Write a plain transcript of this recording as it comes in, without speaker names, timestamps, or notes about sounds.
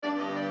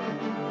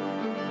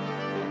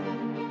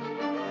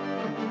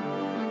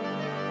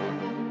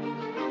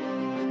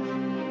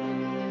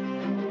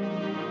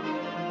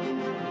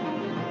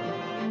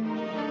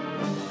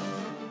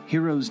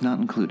Heroes Not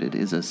Included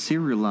is a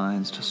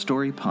serialized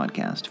story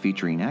podcast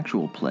featuring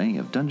actual play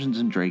of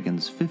Dungeons &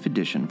 Dragons 5th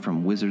edition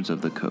from Wizards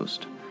of the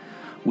Coast.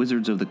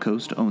 Wizards of the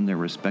Coast own their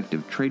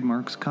respective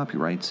trademarks,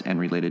 copyrights, and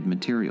related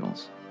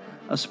materials.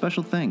 A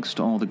special thanks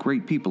to all the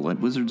great people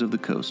at Wizards of the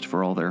Coast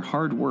for all their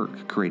hard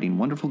work creating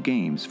wonderful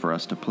games for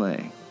us to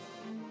play.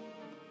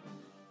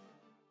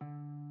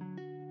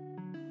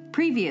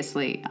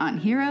 Previously on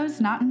Heroes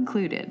Not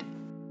Included.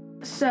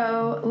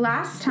 So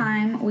last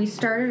time we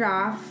started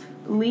off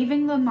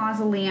leaving the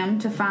mausoleum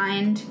to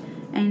find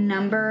a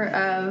number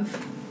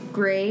of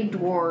gray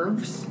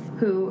dwarves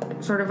who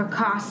sort of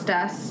accost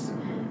us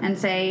and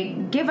say,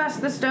 "Give us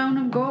the Stone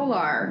of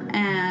Golar."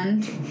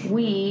 And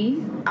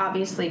we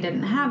obviously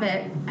didn't have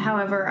it.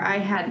 However, I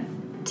had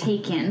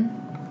taken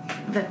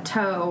the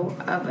toe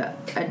of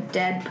a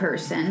dead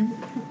person.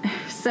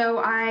 So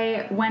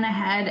I went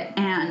ahead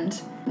and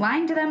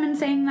lying to them and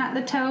saying that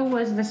the toe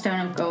was the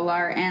Stone of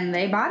Golar, and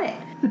they bought it.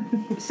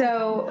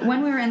 So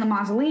when we were in the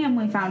mausoleum,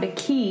 we found a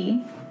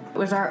key. It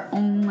was our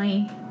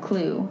only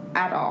clue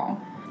at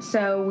all.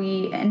 So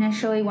we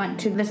initially went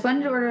to the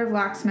Splendid Order of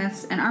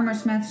Locksmiths and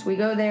Armorsmiths. We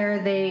go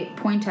there, they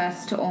point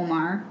us to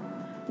Olmar.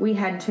 We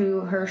head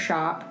to her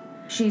shop.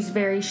 She's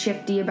very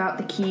shifty about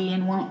the key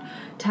and won't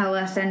tell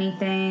us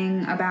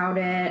anything about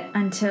it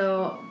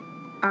until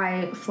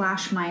I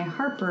flash my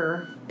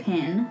Harper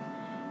pin.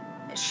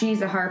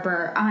 She's a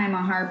Harper, I'm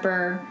a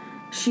Harper.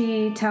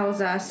 She tells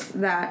us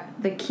that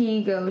the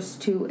key goes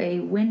to a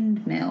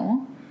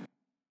windmill.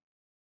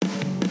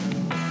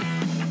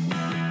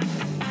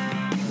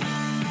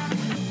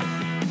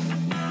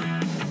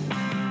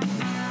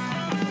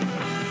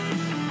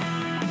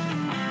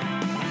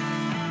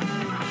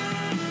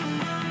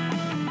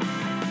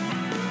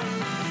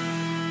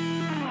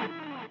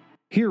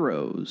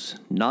 Heroes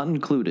Not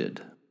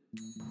Included.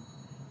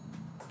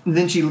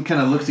 Then she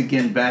kind of looks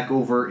again back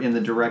over in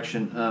the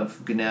direction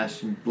of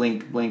Ganesh and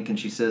blink, and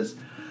she says,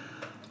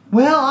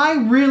 "Well, I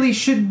really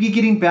should be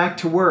getting back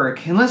to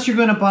work, unless you're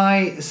going to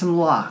buy some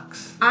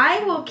locks."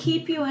 I will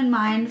keep you in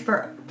mind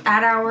for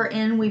at our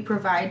inn we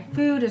provide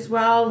food as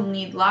well. We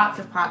need lots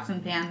of pots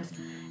and pans.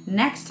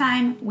 Next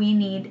time we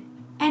need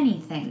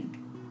anything,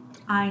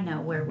 I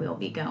know where we'll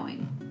be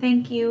going.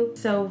 Thank you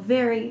so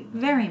very,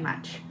 very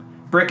much.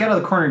 Brick, out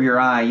of the corner of your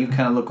eye, you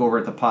kind of look over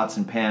at the pots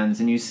and pans,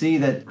 and you see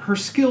that her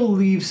skill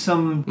leaves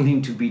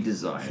something to be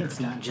desired. It's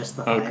not just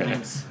the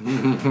violence.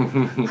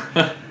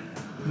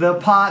 The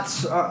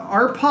pots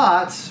are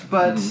pots,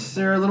 but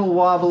they're a little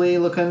wobbly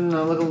looking,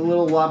 a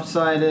little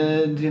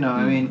lopsided, you know,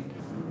 I mean.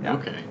 Yeah.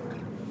 Okay.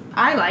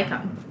 I like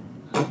them.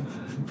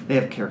 They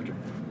have character.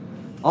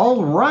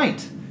 All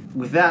right.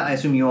 With that, I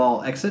assume you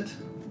all exit?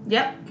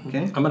 Yep.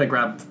 Okay. I'm gonna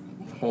grab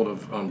hold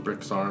of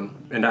Brick's arm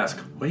and ask,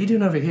 "What are you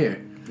doing over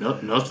here?"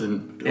 Nope,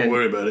 nothing. Don't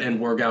worry about it. And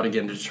work out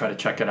again to try to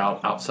check it out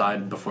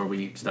outside before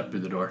we step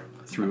through the door,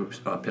 through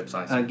Pip's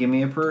eyes. Give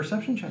me a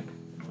perception check.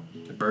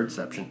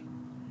 Birdception.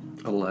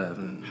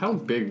 11. How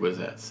big was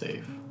that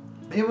safe?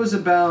 It was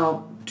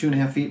about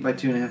 2.5 feet by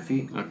 2.5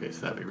 feet. Okay,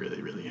 so that'd be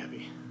really, really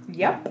heavy.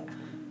 Yep.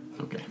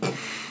 Okay.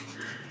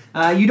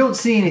 You don't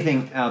see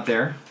anything out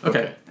there.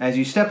 Okay. As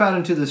you step out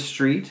into the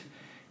street,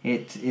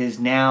 it is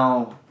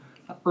now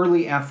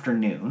early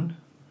afternoon.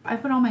 I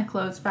put all my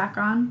clothes back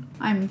on.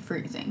 I'm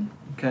freezing.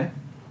 Okay.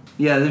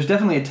 Yeah, there's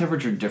definitely a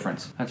temperature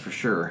difference. That's for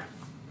sure.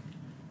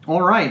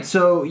 All right,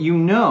 so you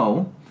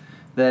know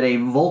that a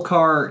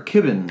Volkar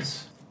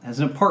Kibbins has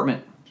an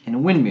apartment in a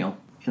windmill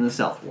in the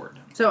South Ward.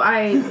 So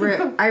I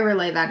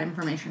relay that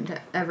information to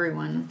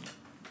everyone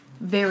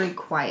very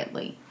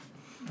quietly,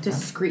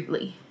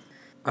 discreetly.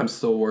 I'm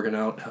still working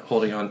out,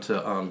 holding on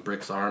to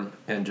Brick's arm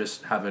and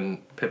just having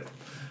Pip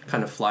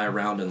kind of fly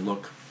around and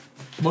look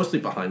mostly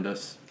behind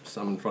us,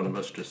 some in front of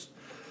us, just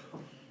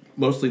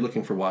mostly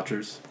looking for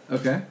watchers.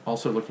 Okay.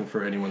 Also looking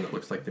for anyone that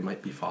looks like they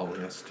might be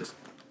following us, just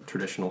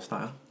traditional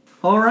style.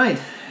 All right,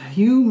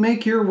 you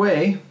make your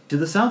way to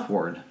the South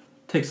Ward.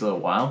 Takes a little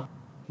while,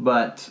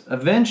 but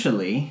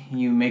eventually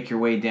you make your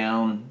way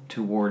down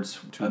towards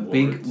a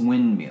big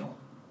windmill.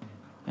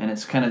 And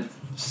it's kind of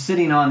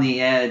sitting on the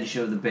edge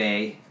of the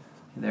bay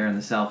there in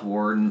the South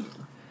Ward. And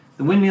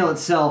the windmill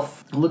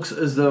itself looks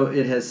as though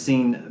it has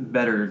seen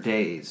better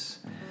days.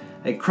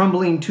 A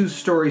crumbling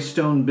 2-story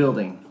stone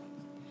building.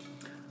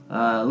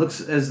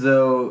 Looks as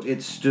though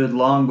it stood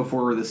long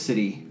before the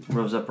city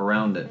rose up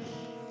around it.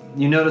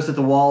 You notice that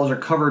the walls are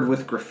covered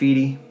with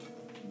graffiti.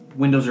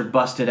 Windows are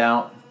busted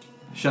out.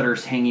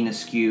 Shutters hanging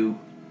askew.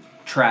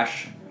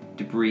 Trash,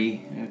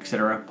 debris,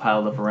 etc.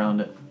 piled up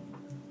around it.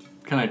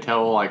 Can I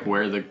tell, like,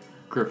 where the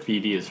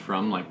graffiti is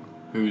from? Like,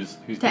 who's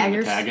doing the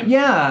Taggers. tagging?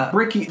 Yeah,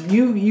 Rick,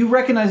 you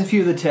recognize a few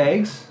of the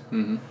tags.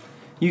 Mm-hmm.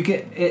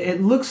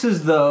 It looks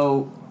as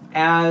though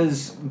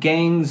as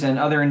gangs and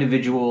other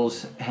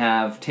individuals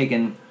have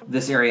taken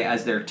this area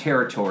as their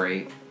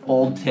territory,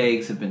 old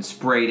tags have been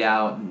sprayed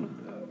out and,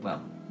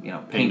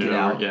 painted over,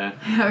 out. Yeah.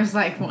 I was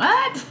like,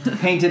 what?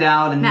 Painted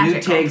out, and Magical.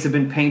 new tags have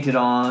been painted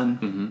on.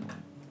 Mm-hmm.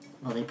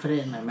 Well, they put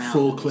it in their mouth.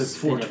 Full and clip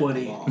spit it at the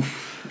 420.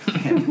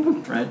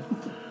 wall. Right?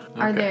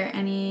 Are there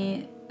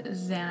any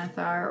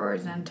Xanathar or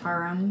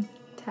Xantarum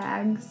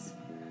tags.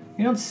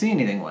 You don't see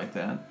anything like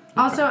that.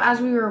 Also,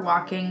 as we were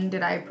walking,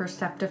 did I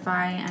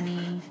perceptify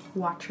any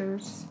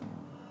watchers?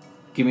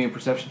 Give me a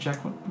perception check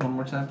one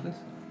more time, please.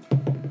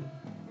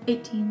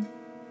 18.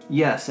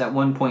 Yes, at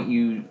one point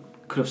you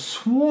could have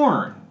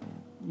sworn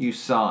you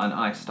saw an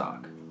eye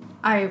stalk.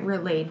 I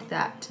relayed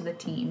that to the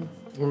team.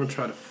 I'm going to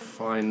try to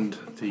find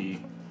the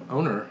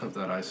owner of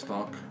that eye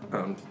stalk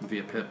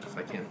via Pip if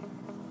I can.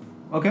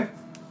 Okay.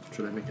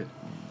 Should I make it?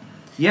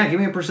 Yeah, give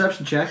me a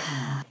perception check.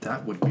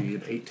 That would be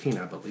an 18,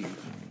 I believe.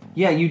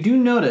 Yeah, you do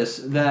notice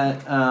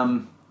that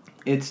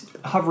it's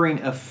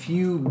hovering a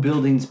few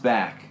buildings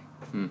back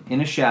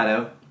in a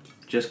shadow,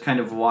 just kind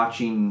of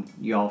watching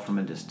y'all from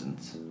a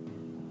distance.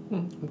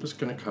 I'm just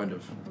going to kind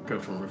of go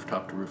from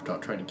rooftop to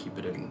rooftop, trying to keep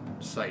it in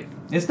sight.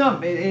 It's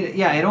not.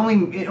 It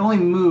only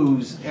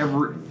moves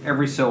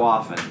every so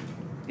often.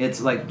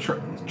 It's like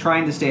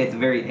trying to stay at the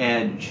very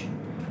edge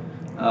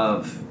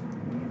of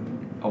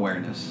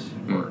awareness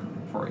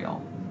for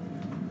y'all.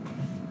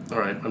 All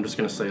right, I'm just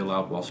going to say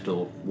aloud while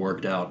still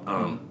worked out.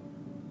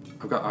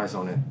 I've got eyes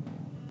on it.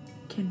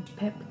 Can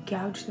Pip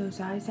gouge those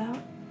eyes out?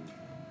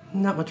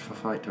 Not much of a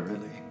fighter,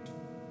 really.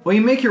 Well,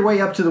 you make your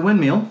way up to the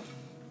windmill.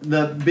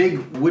 The big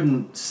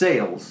wooden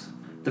sails.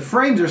 The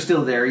frames are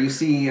still there. You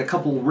see a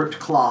couple ripped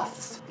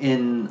cloths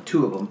in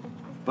two of them,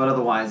 but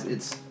otherwise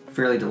it's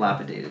fairly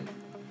dilapidated.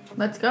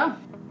 Let's go.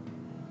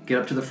 Get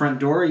up to the front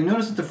door. You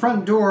notice that the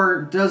front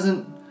door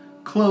doesn't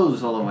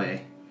close all the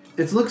way.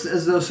 It looks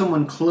as though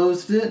someone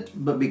closed it,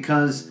 but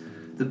because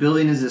the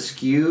building is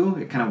askew,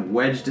 it kind of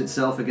wedged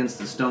itself against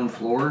the stone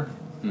floor.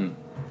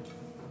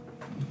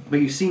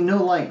 But you see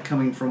no light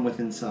coming from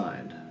within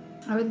inside.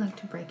 I would like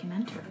to break and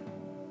enter.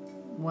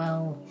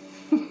 Well,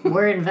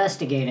 we're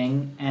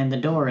investigating, and the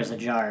door is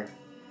ajar.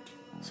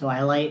 So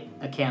I light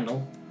a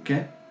candle.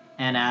 Okay.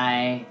 And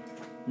I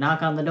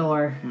knock on the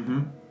door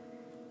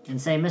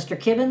and say, Mr.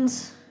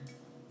 Kibbins?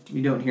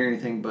 You don't hear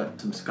anything but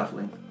some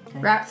scuffling. Okay.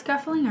 Rat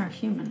scuffling or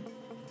human?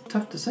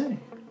 Tough to say.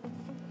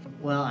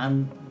 Well,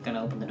 I'm going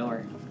to open the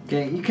door.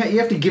 Okay, you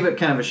have to give it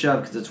kind of a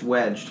shove because it's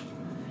wedged.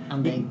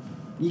 I'm big.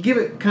 You give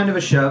it kind of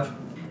a shove,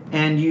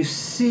 and you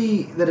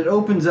see that it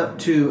opens up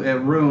to a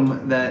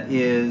room that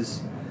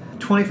is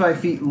 25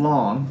 feet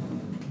long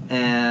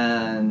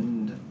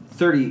and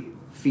 30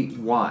 feet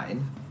wide.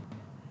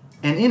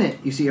 And in it,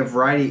 you see a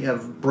variety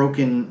of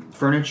broken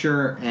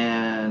furniture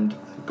and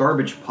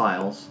garbage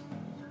piles.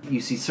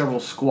 You see several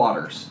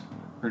squatters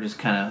who are just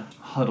kind of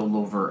huddled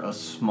over a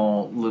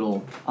small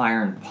little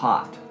iron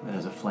pot that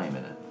has a flame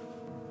in it.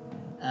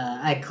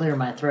 I clear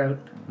my throat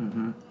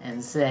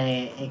and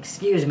say,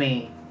 excuse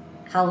me,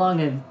 how long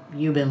have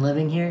you been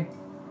living here?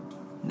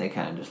 And they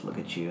kind of just look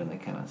at you and they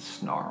kind of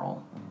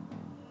snarl.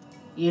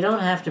 You don't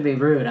have to be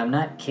rude. I'm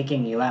not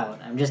kicking you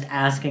out. I'm just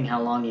asking how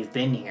long you've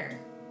been here.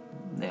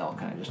 They all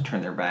kind of just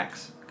turn their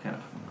backs, kind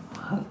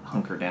of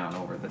hunker down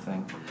over the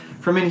thing.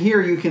 From in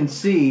here, you can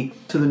see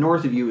to the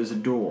north of you is a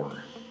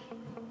door.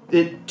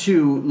 It,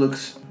 too,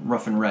 looks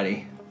rough and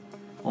ready,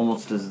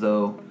 almost as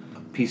though a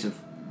piece of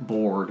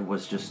board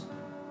was just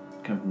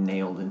kind of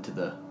nailed into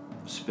the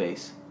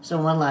space.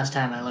 So one last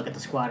time I look at the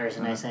squatters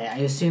and I say, I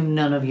assume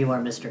none of you are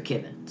Mr.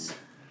 Kibbins.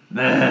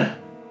 Meh.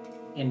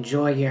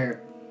 Enjoy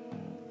your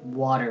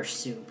water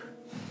soup.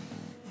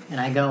 And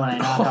I go and I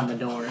knock on the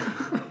door.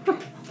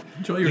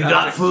 Enjoy your You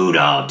got food,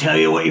 I'll tell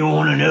you what you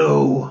want to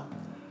know.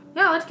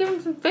 Yeah, let's give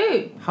him some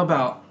food. How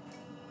about,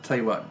 tell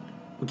you what,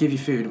 we'll give you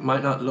food. It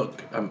might not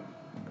look, I'm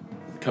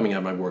coming out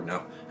of my word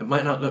now. It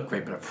might not look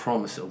great, but I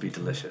promise it'll be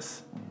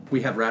delicious.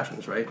 We have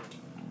rations, right?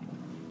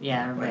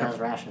 Yeah, everybody has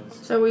rations.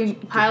 So we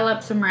pile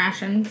up some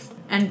rations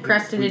and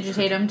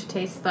prestidigitate them to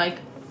taste like...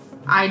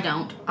 I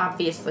don't,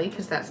 obviously,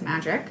 because that's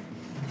magic.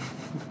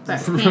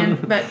 But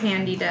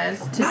Pandy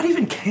does. Not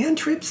even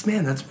cantrips?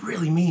 Man, that's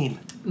really mean.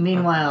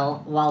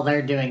 Meanwhile, while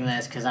they're doing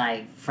this, because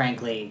I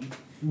frankly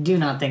do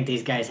not think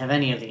these guys have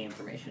any of the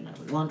information I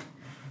would want,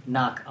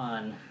 knock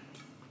on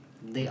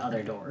the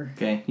other door.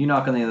 Okay, you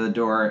knock on the other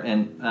door,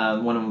 and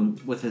one of them,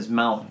 with his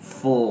mouth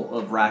full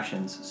of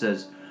rations,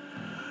 says,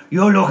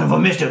 "You're looking for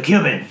Mr.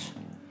 Kibbins,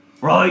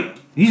 right?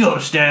 He's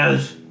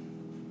upstairs.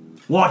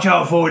 Watch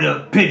out for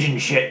the pigeon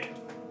shit."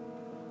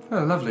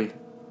 Oh, lovely.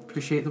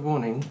 Appreciate the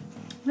warning.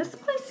 This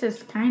place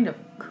is kind of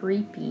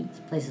creepy. This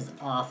place is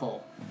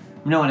awful.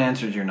 No one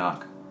answers your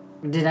knock.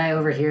 Did I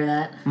overhear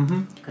that?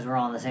 Mm-hmm. Because we're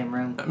all in the same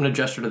room. I'm going to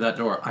gesture to that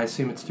door. I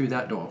assume it's through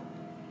that door.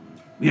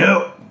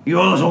 Yep, you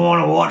also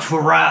want to watch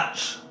for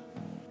rats.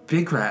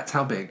 Big rats?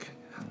 How big?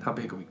 How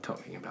big are we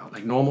talking about?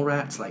 Like normal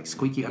rats? Like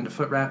squeaky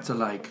underfoot rats? Or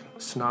like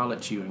snarl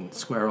at you and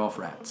square off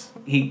rats?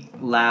 He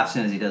laughs,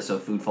 and as he does so,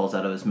 food falls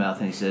out of his mouth,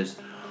 and he says,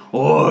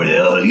 "Oh,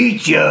 they'll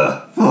eat you."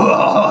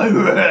 Oh,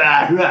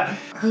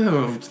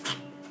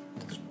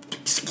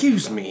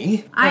 excuse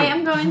me. I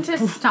am going to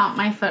stomp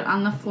my foot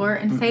on the floor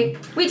and say,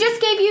 "We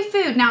just gave you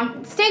food.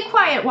 Now stay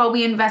quiet while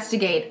we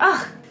investigate."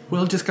 Ugh.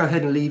 We'll just go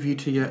ahead and leave you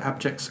to your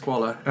abject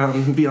squalor.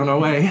 Be on our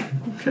way.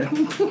 Okay.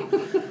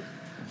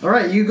 All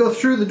right, you go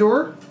through the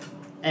door.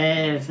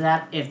 If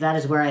that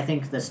is where I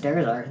think the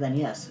stairs are, then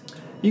yes.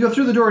 You go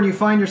through the door and you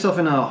find yourself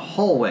in a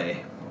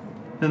hallway.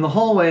 And the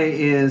hallway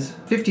is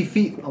 50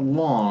 feet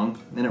long,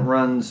 and it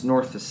runs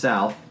north to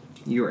south.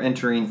 You're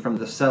entering from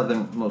the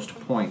southernmost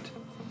point.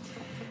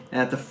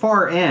 At the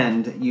far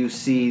end, you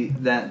see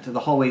that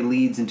the hallway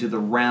leads into the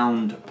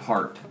round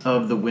part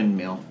of the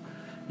windmill,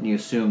 and you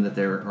assume that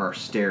there are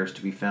stairs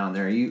to be found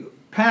there. You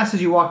pass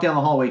as you walk down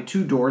the hallway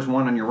 2 doors,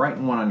 one on your right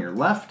and one on your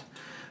left,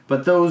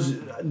 but those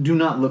do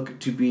not look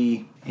to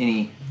be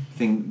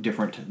anything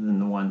different than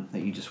the one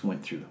that you just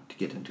went through to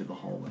get into the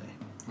hallway.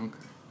 Okay.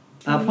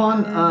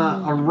 Upon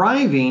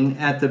arriving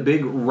at the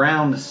big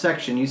round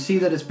section, you see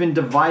that it's been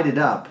divided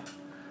up.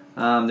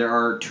 There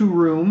are 2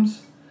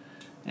 rooms,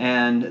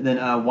 and then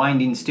a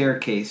winding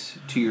staircase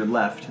to your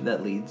left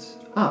that leads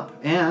up.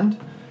 And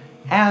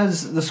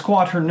as the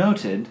squatter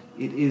noted,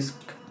 it is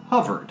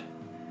covered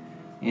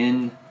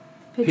in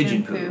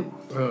pigeon poo.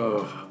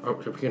 Oh, are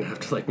we gonna have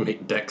to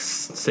make dex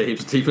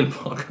saves to even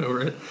walk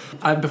over it?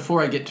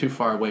 Before I get too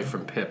far away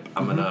from Pip,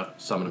 I'm gonna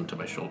summon him to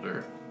my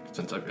shoulder,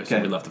 since I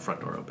assume we left the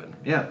front door open.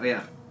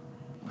 Yeah.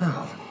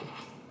 Oh,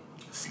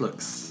 this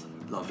looks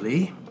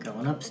lovely.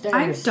 Going upstairs.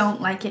 I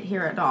don't like it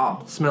here at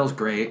all. Smells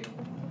great.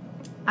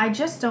 I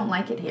just don't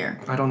like it here.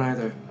 I don't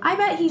either. I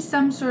bet he's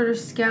some sort of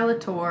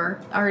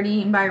Skeletor already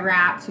eaten by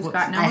rats who's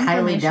got no I information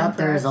highly doubt for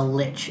there us. is a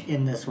lich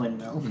in this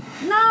windmill.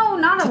 No,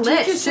 not a Did you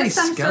lich. just say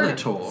some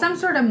Skeletor? some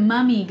sort of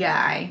mummy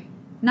guy.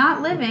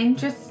 Not living,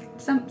 just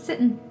some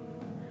sitting.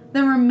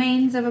 The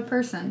remains of a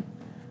person.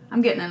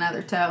 I'm getting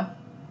another toe.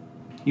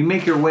 You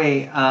make your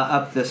way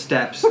up the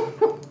steps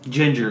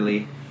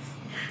gingerly.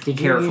 Did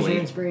you use your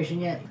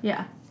inspiration yet?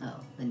 Yeah. Oh,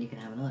 then you can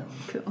have another one.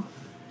 Cool.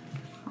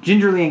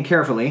 Gingerly and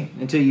carefully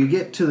until you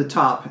get to the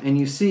top, and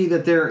you see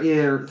that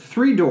there are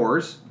 3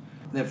 doors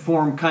that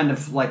form kind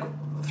of like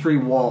 3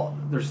 wall.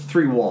 There's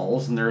 3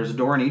 walls, and there's a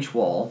door in each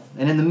wall.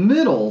 And in the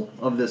middle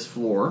of this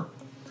floor,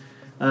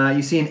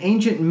 you see an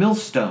ancient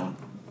millstone,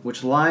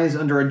 which lies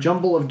under a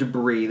jumble of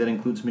debris that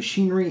includes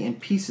machinery and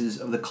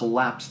pieces of the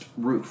collapsed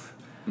roof.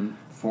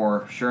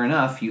 For sure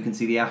enough, you can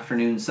see the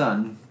afternoon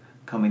sun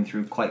coming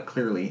through quite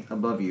clearly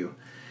above you,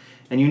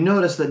 and you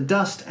notice that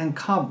dust and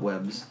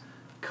cobwebs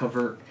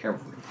cover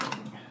everything.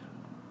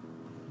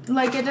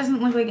 Like, it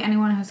doesn't look like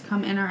anyone has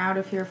come in or out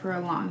of here for a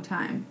long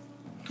time.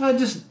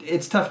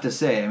 It's tough to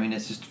say. I mean,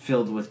 it's just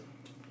filled with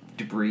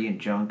debris and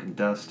junk and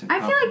dust. And I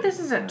feel like this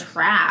is a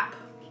trap.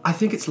 I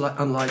think it's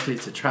unlikely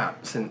it's a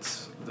trap,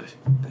 since the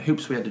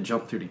hoops we had to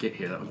jump through to get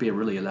here. That would be a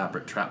really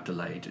elaborate trap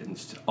delayed, and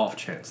it's off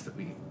chance that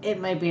we... It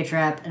might be a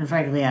trap, and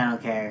frankly, I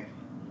don't care.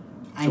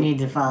 I need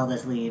to follow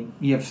this lead.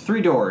 You have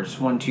 3 doors,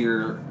 one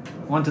to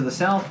the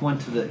south, one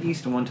to the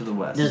east, and one to the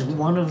west. Does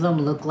one of them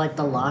look like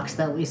the locks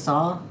that we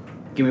saw?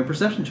 Give me a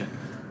perception check.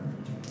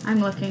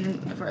 I'm looking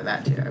for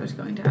that too. I was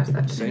going to ask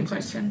that same Same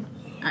question.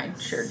 I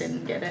sure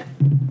didn't get it.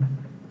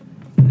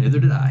 Neither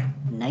did I.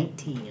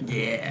 19.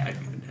 Yeah,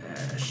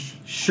 gosh.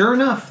 Sure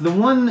enough, the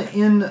one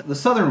in the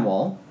southern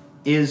wall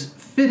is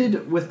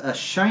fitted with a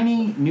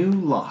shiny new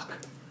lock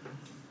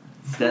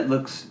that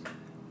looks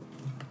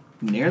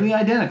nearly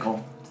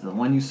identical to the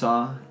one you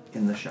saw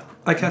in the shop.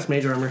 I cast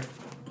Mage Armor.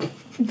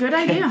 Good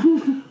idea.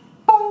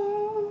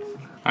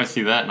 I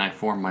see that and I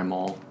form my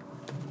maul.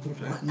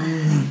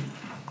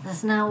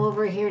 That's not what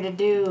we're here to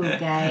do,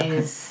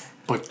 guys.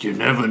 But you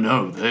never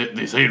know. They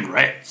ain't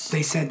rats.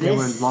 They said there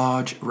were This-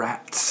 large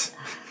rats.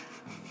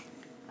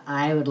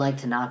 I would like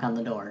to knock on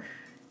the door.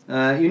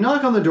 You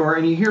knock on the door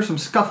and you hear some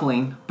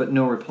scuffling, but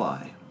no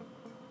reply.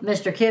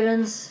 Mr.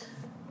 Kibbins?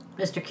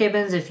 Mr.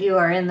 Kibbins, if you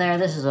are in there,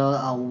 this is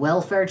a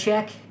welfare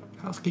check.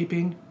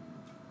 Housekeeping.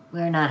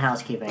 We're not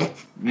housekeeping.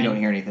 You don't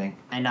hear anything.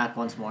 I knock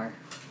once more.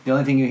 The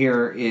only thing you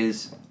hear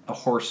is a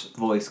hoarse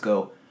voice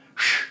go,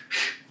 shh,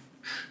 shh.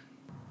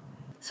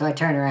 So I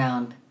turn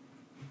around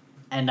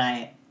and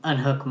I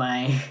unhook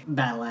my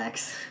battle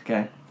axe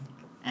Okay.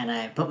 and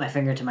I put my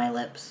finger to my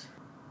lips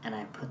and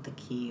I put the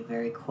key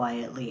very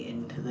quietly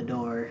into the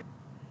door.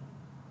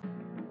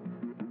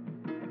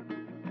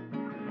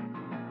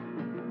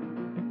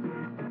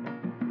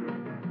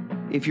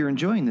 If you're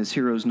enjoying this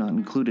Heroes Not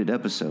Included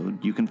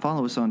episode, you can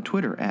follow us on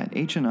Twitter at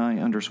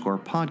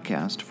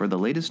HNI_podcast for the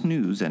latest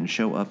news and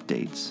show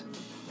updates.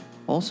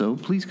 Also,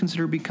 please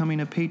consider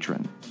becoming a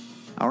patron.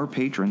 Our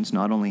patrons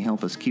not only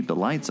help us keep the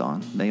lights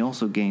on, they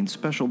also gain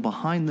special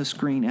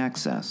behind-the-screen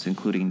access,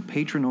 including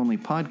patron-only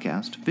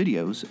podcast,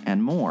 videos,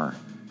 and more.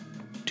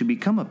 To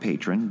become a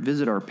patron,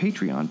 visit our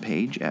Patreon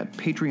page at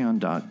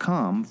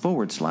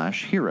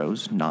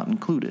patreon.com/heroes not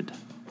included.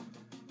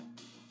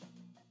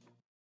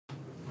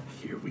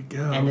 Here we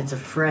go. And it's a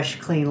fresh,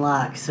 clean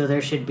lock, so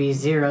there should be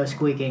zero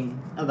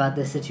squeaking about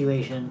this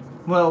situation.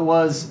 Well,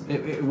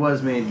 it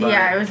was made by...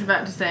 Yeah, I was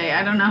about to say,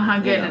 I don't know how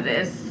good Yeah. it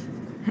is.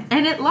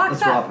 And it locks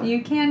Let's swap up. it.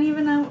 You can't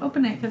even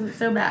open it because it's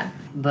so bad.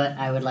 But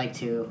I would like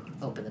to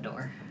open the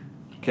door.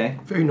 Okay.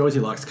 Very noisy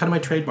locks. Kind of my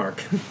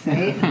trademark.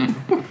 Right?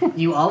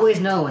 You always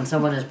know when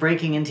someone is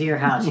breaking into your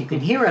house. You can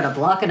hear it a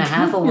block and a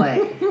half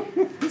away.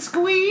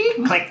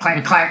 Squeak! Clack,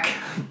 clack, clack.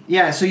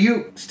 Yeah, so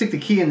you stick the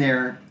key in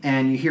there,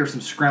 and you hear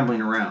some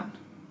scrambling around.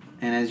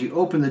 And as you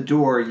open the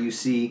door, you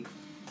see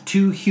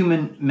 2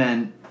 human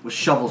men with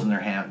shovels in their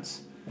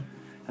hands.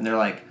 And they're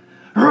like,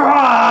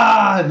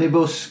 "Rah!" And they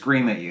both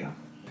scream at you.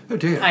 Oh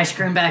dear. I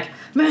scream back,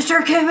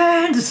 Mr.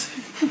 Kibbins!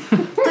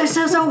 This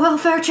is a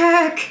welfare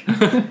check!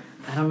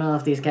 I don't know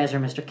if these guys are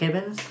Mr.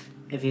 Kibbins,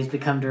 if he's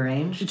become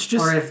deranged, It's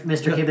just- or if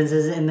Mr. Kibbins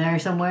is in there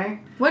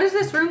somewhere. What does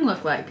this room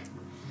look like?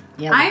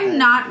 Yeah, I'm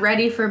not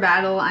ready for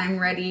battle. I'm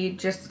ready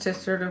just to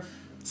sort of...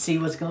 see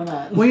what's going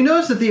on. Well, you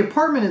notice that the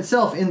apartment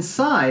itself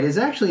inside is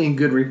actually in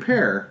good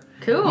repair.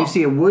 Cool. You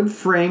see a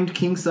wood-framed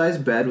king-size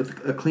bed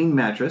with a clean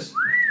mattress.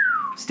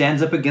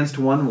 Stands up against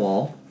one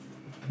wall.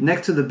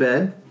 Next to the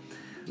bed,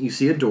 you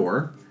see a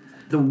door.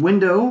 The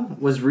window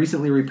was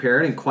recently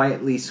repaired and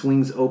quietly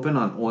swings open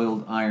on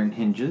oiled iron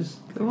hinges.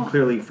 Cool.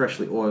 Clearly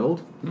freshly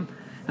oiled.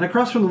 And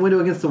across from the window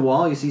against the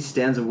wall, you see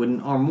stands a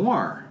wooden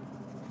armoire.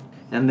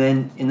 And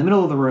then, in the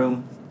middle of the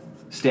room,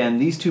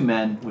 stand these 2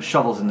 men with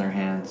shovels in their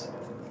hands,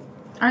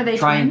 Are they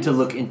trying twins? to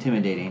look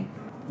intimidating.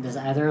 Does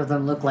either of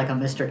them look like a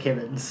Mr.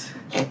 Kibbins?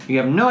 You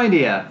have no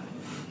idea.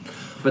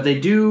 But they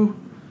do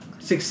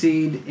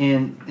succeed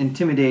in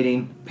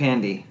intimidating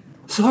Pandy.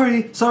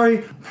 Sorry.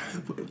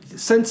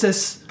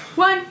 Census.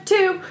 1,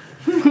 2,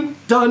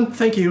 Done.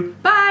 Thank you.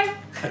 bye.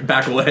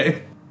 Back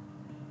away.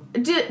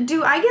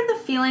 Do I get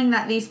the feeling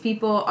that these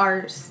people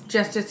are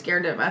just as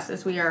scared of us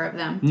as we are of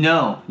them?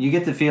 No, you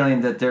get the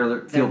feeling that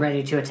They're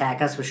ready to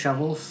attack us with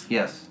shovels?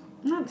 Yes.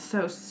 That's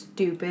so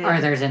stupid.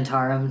 Are there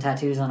Zentarum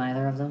tattoos on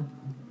either of them?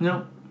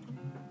 No.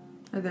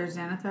 Are there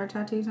Xanathar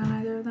tattoos on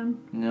either of them?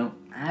 No.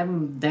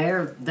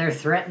 They're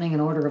threatening an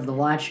order of the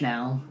watch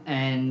now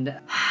and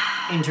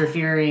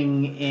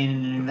interfering in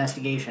an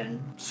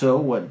investigation. So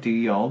what do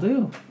y'all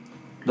do?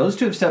 Those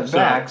 2 have stepped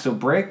back, so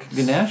Brick,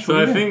 Ganesh, So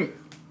what I do you do? think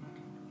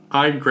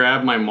I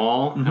grab my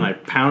maul and I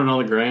pound it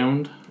on the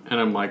ground and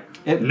I'm like,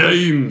 It-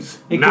 names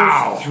It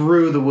now. goes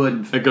through the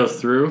wood. It goes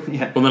through.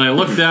 Yeah. Well, then I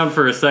look down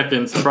for a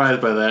second,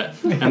 surprised by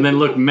that, and then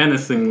look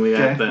menacingly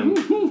at Okay.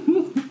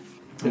 them.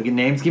 Okay,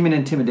 names. Give me an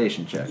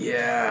intimidation check.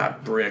 Yeah,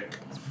 brick.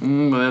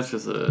 But that's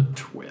just a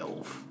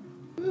 12.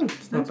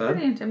 It's not That's pretty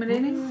bad.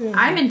 intimidating.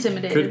 I'm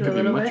intimidated Could a be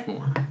little much bit.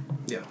 more.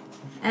 Yeah.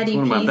 Eddie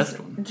one of my P's best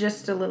ones.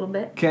 just a little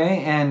bit.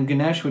 Okay, and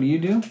Ganesh, what do you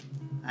do?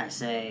 I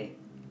say,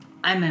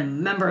 I'm a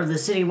member of the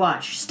City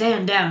Watch.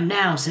 Stand down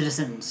now,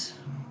 citizens.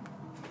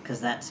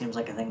 Because that seems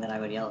like a thing that I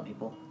would yell at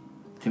people.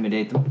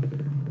 Intimidate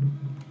them.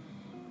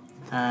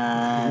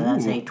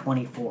 That's a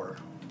 24.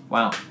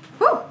 Wow.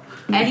 Woo!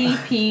 Eddie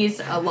pees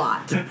a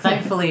lot.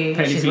 Thankfully,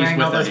 Penny she's piece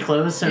wearing all with those Eddie.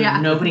 clothes, so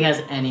Yeah. nobody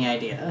has any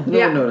idea. No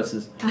Yeah. one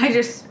notices.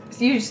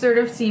 You sort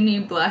of see me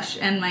blush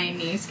and my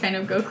knees kind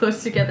of go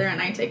close together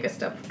and I take a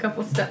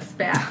couple steps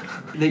back.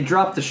 They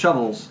drop the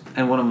shovels,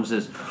 and one of them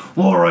says,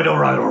 all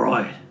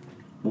right.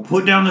 We'll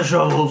put down the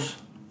shovels.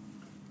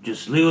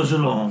 Just leave us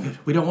alone.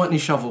 We don't want any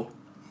shovel.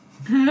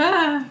 Who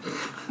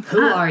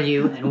are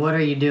you, and what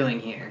are you doing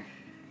here?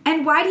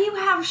 And why do you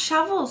have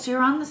shovels?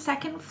 You're on the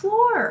 2nd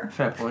floor.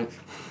 Fair point.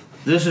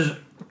 This is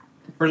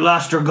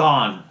Erlaster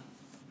Gone,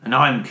 and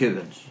I'm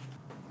Kibbins.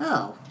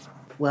 Oh,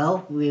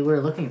 well, we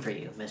were looking for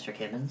you, Mr.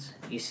 Kibbins.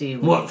 You see,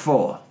 What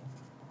for?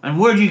 And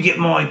where'd you get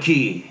my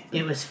key?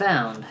 it was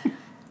found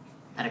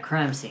at a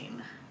crime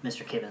scene,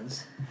 Mr.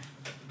 Kibbins.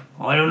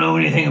 I don't know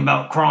anything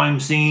about crime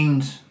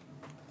scenes.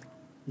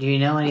 Do you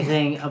know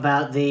anything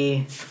about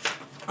the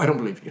I don't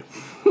believe you.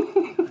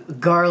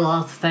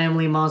 Garloth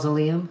family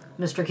mausoleum,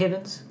 Mr.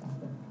 Kibbins?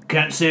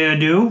 Can't say I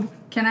do.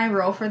 Can I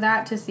roll for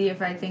that to see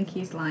if I think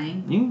he's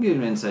lying? You can give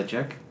an insight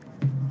check.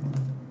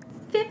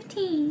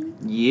 15.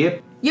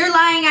 Yep. You're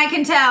lying, I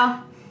can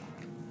tell.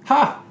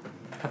 Ha!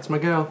 That's my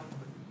gal.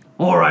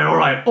 All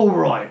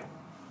right.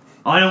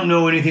 I don't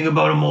know anything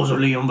about a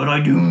mausoleum, but I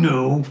do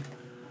know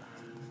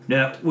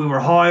that we were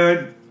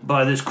hired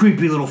by this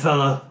creepy little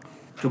fella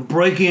to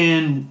break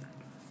in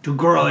to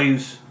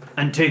graves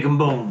and take 'em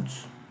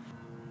bones.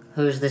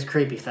 Who's this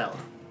creepy fella?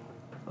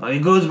 He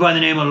goes by the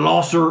name of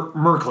Losser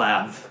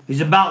Merklav.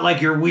 He's about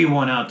like your wee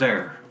one out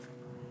there.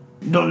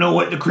 Don't know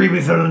what the creepy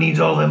fella needs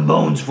all them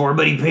bones for,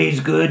 but he pays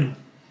good.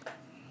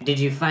 Did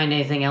you find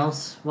anything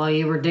else while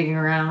you were digging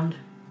around?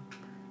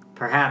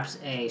 Perhaps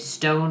a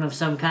stone of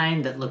some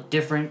kind that looked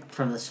different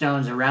from the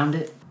stones around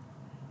it?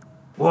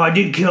 Well, I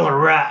did kill a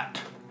rat.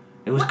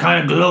 It was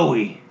kind of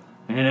glowy,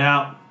 and it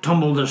out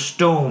tumbled a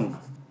stone.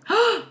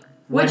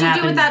 What'd you do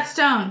happened? with that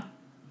stone?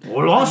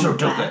 Well, Losser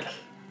took it.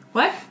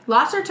 What?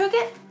 Losser took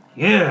it?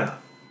 Yeah.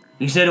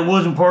 He said it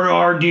wasn't part of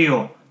our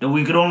deal, that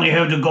we could only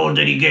have the gold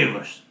that he gave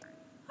us.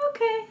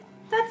 Okay,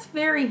 that's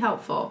very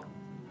helpful.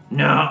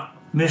 Now,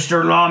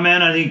 Mr.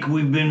 Lawman, I think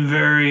we've been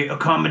very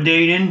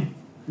accommodating.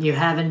 You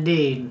have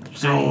indeed.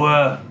 So,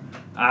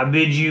 I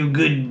bid you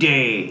good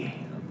day.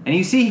 And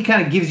you see he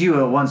kind of gives you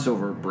a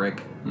once-over,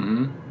 Brick.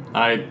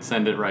 I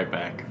send it right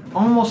back.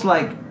 Almost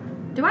like,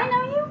 Do I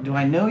know you? do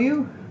I know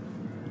you?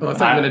 Well, I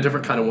thought you meant a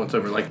different kind of once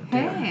over. Like,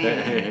 Hey,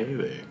 Hey. hey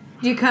there.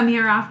 Do you come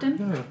here often?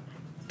 Yeah.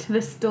 To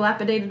this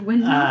dilapidated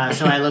window?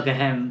 So I look at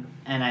him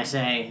and I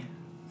say,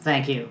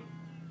 "Thank you.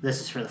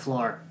 This is for the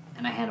floor."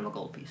 And I hand him a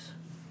gold piece.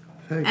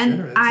 very and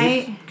generous.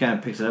 He kind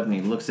of picks it up and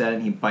he looks at it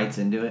and he bites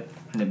into it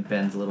and it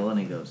bends a little and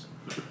he goes,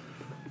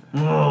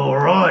 All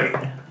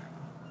right.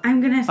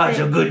 I'm gonna That's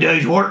say a good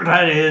day's work,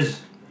 that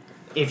is.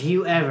 If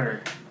you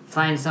ever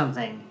find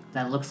something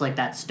that looks like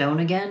that stone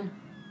again,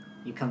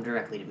 you come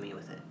directly to me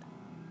with it.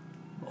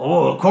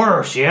 Oh, of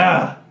course,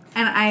 yeah.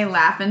 and I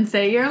laugh and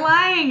say, "You're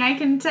lying, I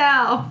can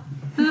tell."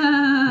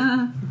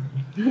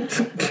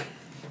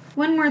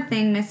 One more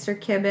thing, Mr.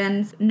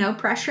 Kibbins. No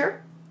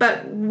pressure,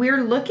 but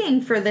we're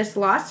looking for this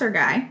Losser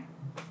guy.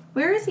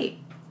 Where is he?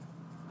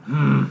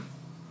 And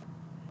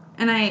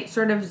I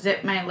sort of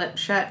zip my lip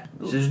shut.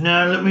 Says,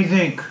 now let me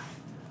think.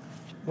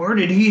 Where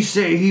did he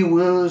say he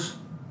was?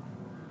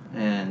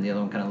 And the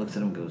other one kind of looks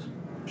at him and goes,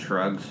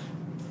 shrugs.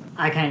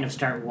 I kind of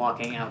start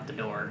walking out the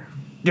door.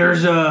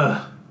 There's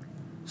a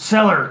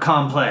cellar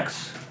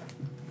complex,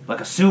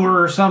 like a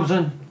sewer or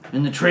something,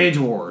 in the trades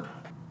ward.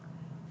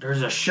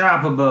 There's a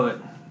shop above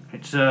it.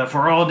 It's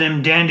for all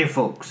them dandy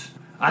folks.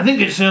 I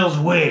think it sells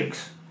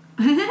wigs.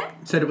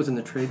 Said it was in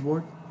the trade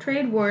ward?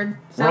 Trade ward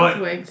sells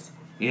Right. wigs.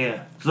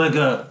 Yeah, it's like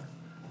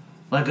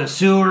a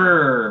sewer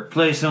or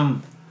place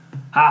some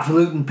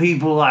highfalutin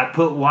people like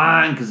put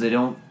wine because they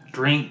don't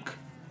drink.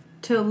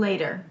 Till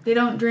later. They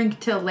don't drink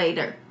till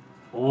later.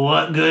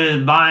 What good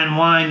is buying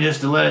wine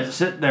just to let it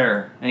sit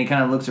there? And he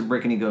kind of looks at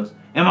Brick and he goes,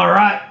 am I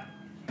right?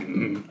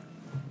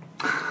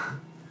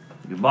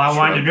 You buy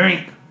wine to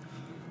drink.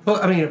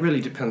 Well, I mean, it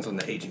really depends on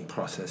the aging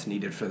process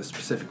needed for the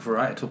specific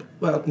varietal.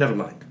 Well, never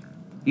mind.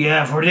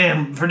 Yeah, for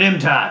them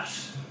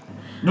types.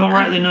 Don't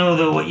rightly know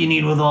though what you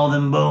need with all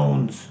them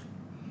bones.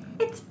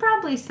 It's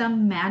probably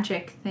some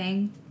magic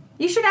thing.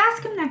 You should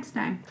ask him next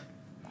time.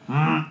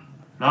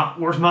 Not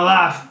worth my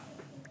life.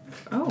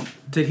 Oh.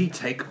 Did he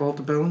take all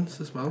the bones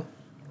as well?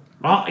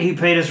 Oh, he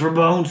paid us for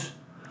bones.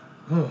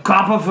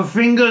 Copper for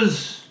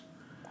fingers.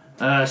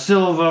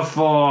 Silver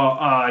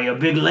for your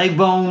big leg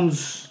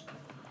bones.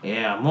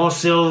 Yeah, more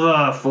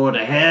silver for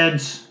the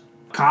heads.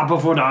 Copper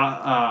for the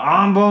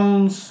arm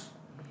bones.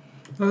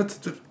 Well, that's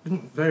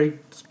very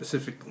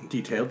specific and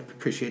detailed.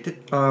 Appreciate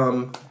it.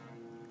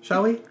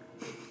 Shall we?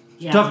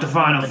 Yeah, Tough to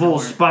find a the full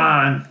door.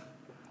 spine.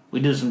 We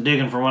did some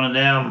digging for one of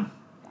them.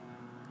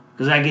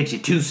 Because that gets you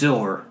 2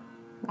 silver.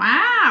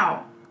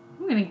 Wow.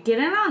 I'm gonna get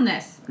in on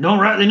this. Don't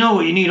rightly know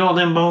what you need all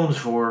them bones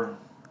for.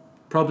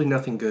 Probably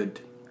nothing good.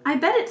 I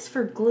bet it's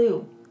for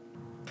glue.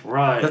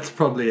 Right. That's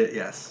probably it,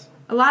 yes.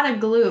 A lot of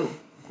glue.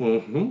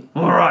 Mm-hmm.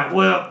 Alright,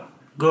 well,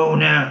 go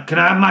now. Can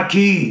I have my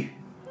key?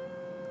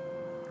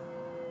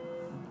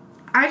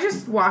 I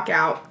just walk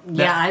out.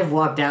 Yeah, I've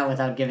walked out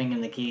without giving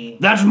him the key.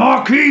 That's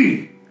my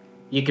key!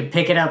 You could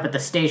pick it up at the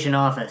station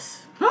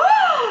office.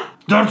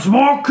 That's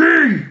my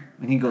key!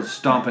 And he goes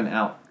stomping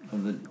out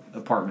of the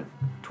apartment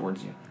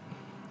towards you.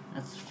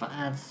 That's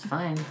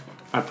fine.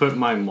 I put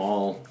my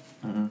maul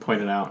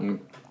pointed out and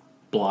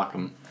block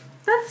him.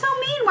 That's so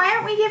mean. Why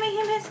aren't we giving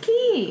him his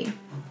key?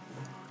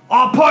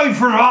 I paid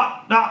for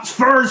that! That's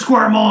fair and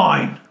square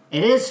mine!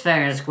 It is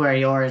fair and square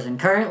yours, and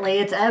currently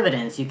it's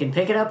evidence. You can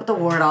pick it up at the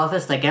ward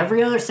office like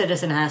every other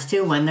citizen has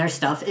to when their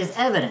stuff is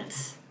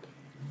evidence.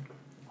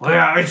 Well,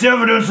 yeah, it's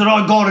evidence that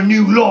I got a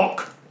new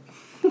lock.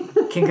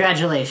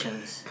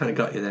 Congratulations. Kind of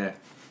got you there.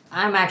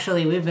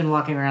 We've been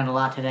walking around a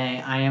lot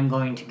today. I am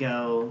going to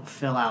go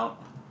fill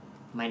out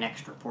my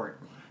next report.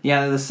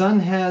 Yeah, the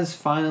sun has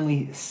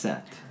finally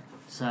set.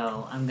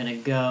 So I'm gonna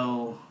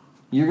go.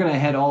 You're gonna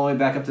head all the way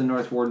back up to the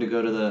North Ward to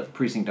go to the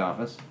precinct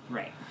office.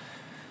 Right.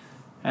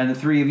 And the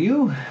 3 of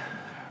you,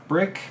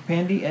 Brick,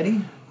 Pandy,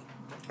 Eddie,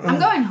 I'm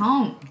going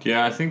home.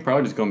 Yeah, I think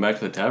probably just going back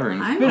to the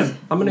tavern. I'm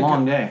been a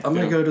long day. I'm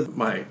gonna Yeah. go to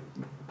my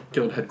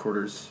guild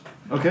headquarters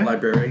Okay.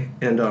 library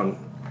and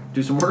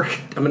Do some work.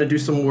 I'm gonna do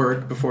some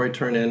work before I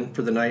turn in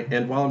for the night.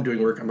 And while I'm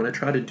doing work, I'm gonna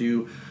try to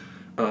do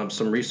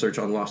some research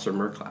on Losser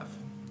Murklav.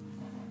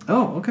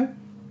 Oh, okay.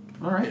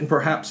 All right. And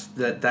perhaps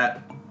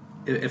that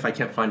if I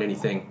can't find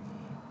anything,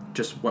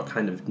 just what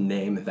kind of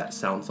name that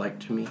sounds like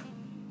to me.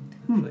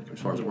 Like as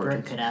far as Brooke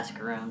origins. could ask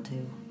around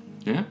too.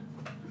 Yeah.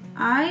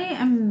 I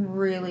am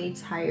really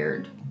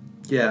tired.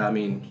 Yeah, I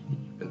mean,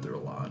 you've been through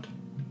a lot.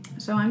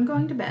 So I'm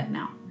going to bed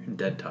now. You're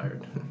dead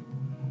tired.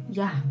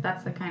 Yeah,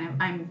 that's the kind of...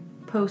 I'm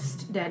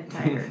post-dead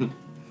tired.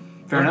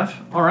 Fair enough.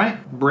 All right.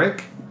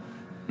 Brick,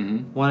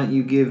 why don't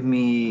you give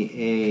me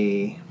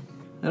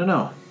a... I don't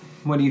know.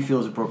 What do you feel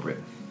is appropriate?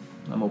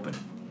 I'm open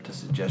to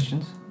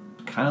suggestions.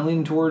 Kind of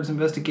leaning towards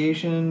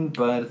investigation,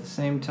 but at the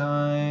same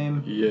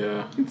time...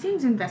 Yeah. It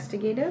seems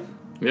investigative.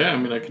 Yeah, I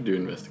mean, I could do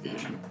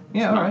investigation.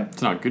 Yeah, It's all not- right.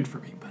 It's not good for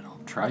me, but I'll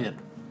try it.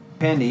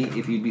 Pandy,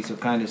 if you'd be so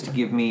kind as to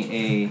give me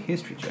a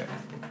history check.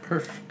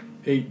 Perfect.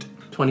 8.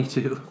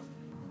 22.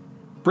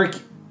 Brick,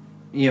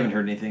 you haven't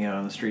heard anything out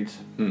on the streets.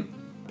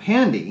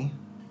 Pandy,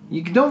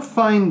 you don't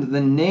find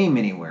the name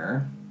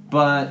anywhere,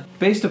 but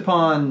based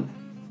upon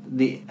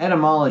the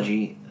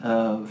etymology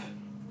of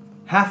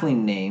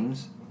halfling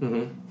names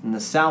in the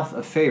south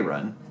of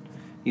Faerun,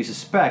 you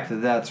suspect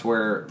that that's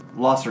where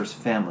Losser's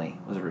family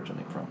was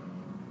originally from.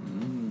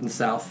 In the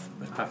south.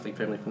 Halfling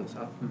family from the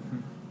south.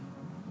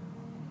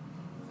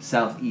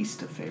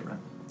 Southeast of Faerun.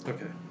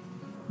 Okay.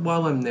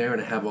 While I'm there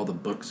and I have all the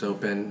books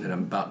open and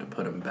I'm about to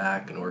put them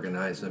back and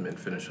organize them and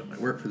finish up my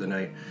work for the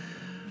night,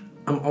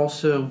 I'm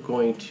also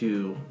going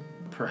to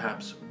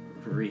perhaps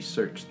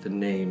research the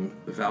name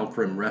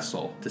Valgrim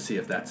Wrestle to see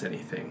if that's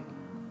anything,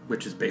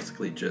 which is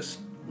basically just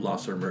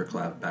Losser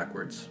Merklav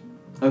backwards.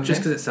 Okay.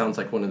 Just because it sounds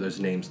like one of those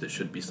names that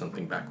should be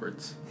something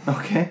backwards.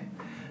 Okay.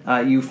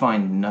 You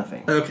find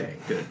nothing. Okay,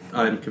 good.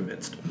 I'm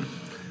convinced.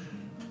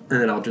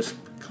 And then I'll just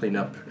clean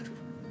up,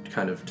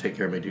 kind of take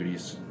care of my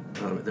duties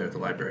there at the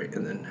library,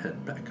 and then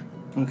head back.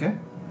 Okay.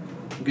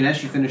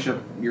 Ganesh, you finish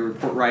up your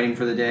report writing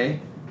for the day,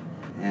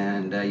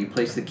 and you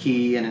place the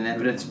key in an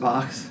evidence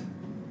box.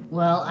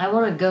 Well, I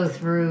want to go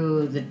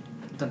through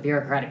the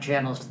bureaucratic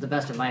channels to the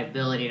best of my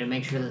ability to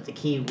make sure that the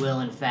key will,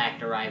 in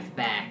fact, arrive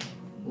back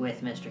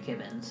with Mr.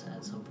 Kibbins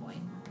at some point.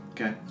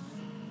 Okay.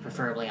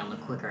 Preferably on the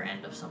quicker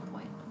end of some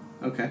point.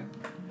 Okay.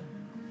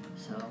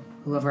 So,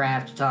 whoever I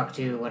have to talk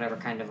to, whatever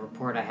kind of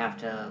report I have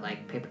to,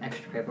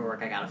 extra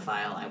paperwork I gotta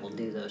file, I will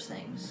do those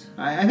things.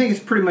 I think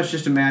it's pretty much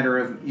just a matter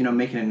of,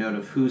 making a note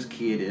of whose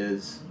key it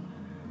is,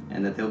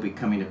 and that they'll be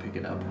coming to pick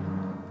it up.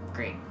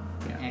 Great.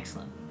 Yeah.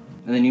 Excellent.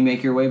 And then you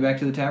make your way back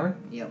to the tavern?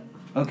 Yep.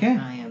 Okay.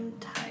 I am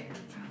tired.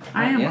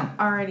 I am Yeah.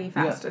 already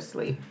fast Yeah.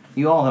 asleep.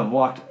 You all have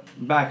walked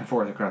back and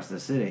forth across the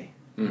city.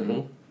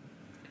 Mm-hmm.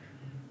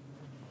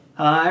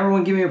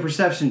 Everyone give me a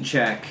perception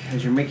check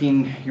as you're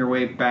making your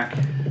way back,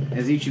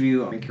 as each of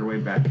you make your way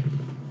back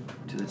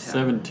to the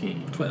tavern.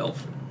 17.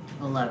 12.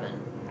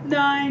 11.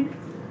 9.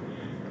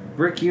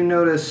 Brick, you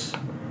notice,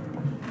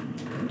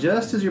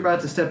 just as you're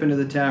about to step into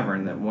the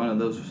tavern, that one of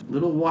those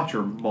little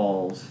watcher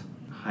balls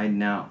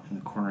hiding out in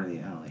the corner of the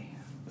alley.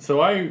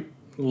 So I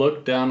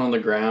look down on the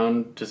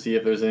ground to see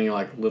if there's any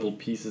little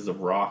pieces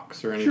of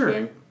rocks or anything.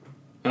 Sure.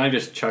 And I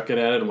just chuck it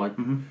at it. I'm like,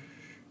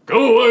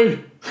 go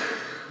away!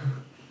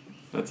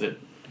 That's it.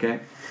 Okay?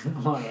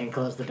 Walk in,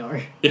 close the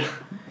door. Yeah.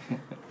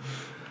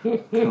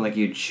 Kind of like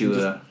you'd chew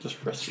a Just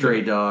frustrated.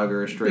 stray dog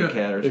or a stray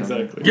cat or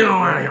something. Exactly. Get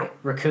on out of here!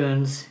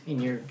 Raccoons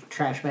in your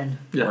trash bin.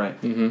 Yeah. Right.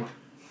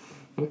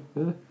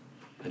 Mm-hmm.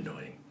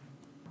 Annoying.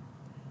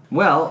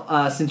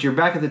 Well, since you're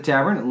back at the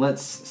tavern,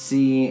 let's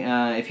see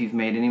if you've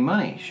made any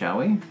money, shall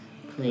we?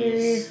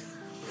 Please.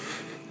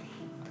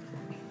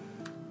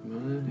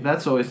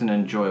 That's always an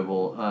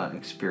enjoyable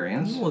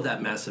experience. Well,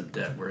 that massive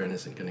debt we're in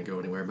isn't going to go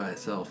anywhere by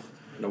itself.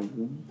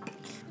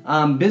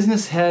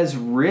 Business has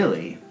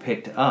really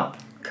picked up.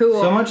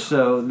 Cool. So much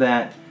so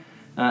that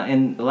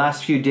in the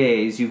last few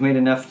days, you've made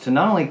enough to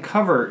not only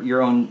cover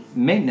your own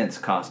maintenance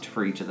cost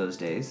for each of those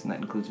days, and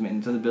that includes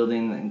maintenance of the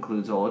building, that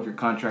includes all of your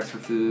contracts for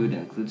food, and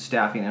includes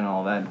staffing and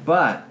all that,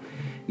 but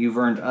you've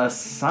earned a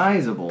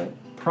sizable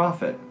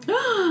profit.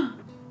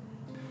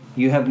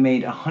 You have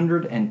made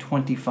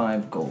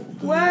 125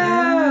 gold.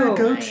 Wow.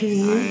 Go Nice.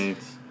 team.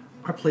 Nice.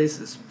 Our place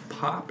is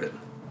popping.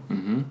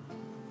 Mm-hmm.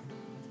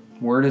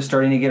 Word is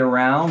starting to get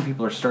around.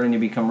 People are starting to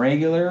become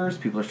regulars.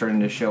 People are starting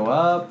to show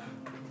up.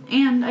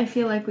 And I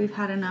feel like we've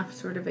had enough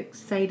sort of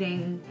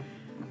exciting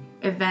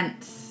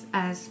events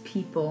as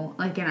people,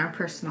 like in our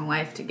personal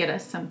life, to get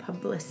us some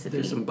publicity.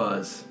 There's some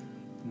buzz.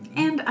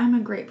 And I'm a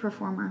great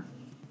performer.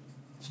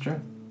 It's true.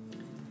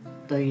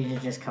 Though you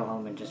did just come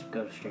home and just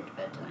go straight to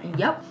bed tonight.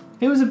 Yep.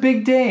 It was a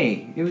big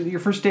day. It was your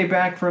first day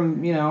back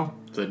from,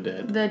 The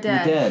dead. The the dead.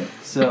 dead.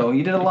 So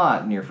you did a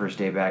lot in your first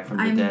day back from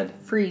the I'm dead.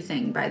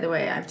 freezing, by the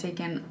way. I've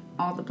taken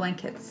all the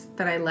blankets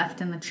that I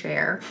left in the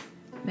chair.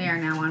 They are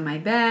now on my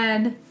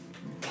bed,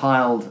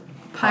 Piled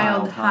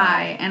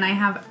high. And I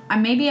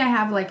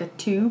have like a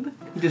tube.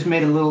 You just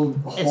made a little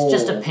hole. It's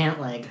just a pant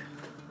leg.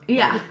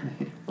 Yeah.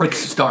 Like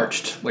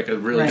starched. Like a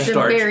really Right. It's a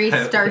starched. very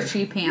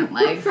starchy pant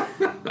leg.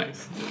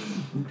 Nice.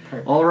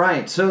 All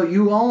right, so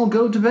you all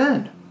go to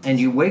bed. And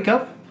you wake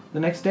up the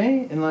next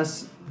day,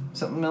 unless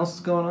something else is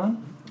going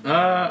on?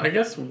 I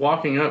guess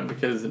walking up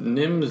because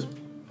Nim's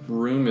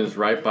room is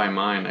right by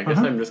mine. I guess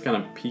I'm just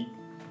gonna peek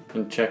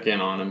and check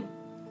in on him.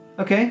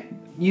 Okay.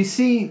 You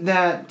see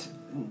that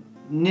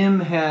Nim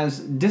has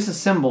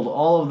disassembled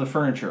all of the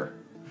furniture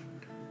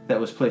that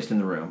was placed in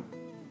the room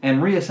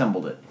and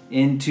reassembled it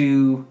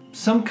into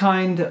some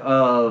kind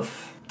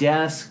of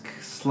desk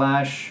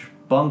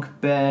 / bunk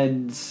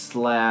bed /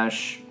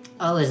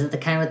 Oh, is it the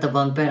kind with the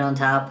bunk bed on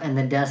top and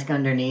the desk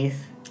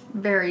underneath?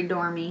 Very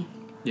dormy.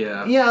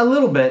 Yeah. Yeah, a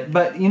little bit,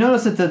 but you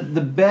notice that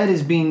the bed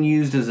is being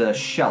used as a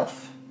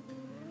shelf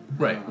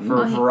Right.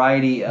 for a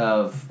variety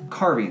of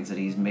carvings that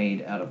he's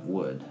made out of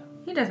wood.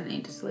 He doesn't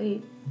need to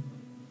sleep.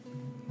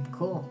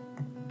 Cool.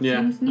 Yeah.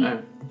 Seems neat.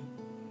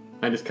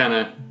 I just kind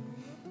of.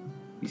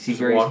 You see Just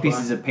various walk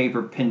pieces by. of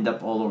paper pinned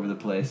up all over the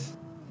place.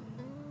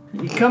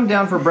 You come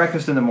down for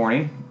breakfast in the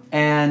morning,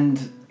 and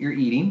you're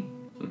eating,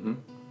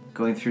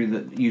 going through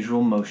the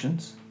usual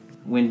motions.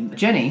 When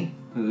Jenny,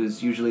 who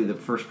is usually the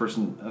first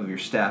person of your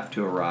staff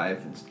to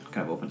arrive and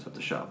kind of opens up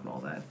the shop and all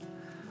that,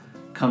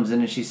 comes in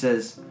and she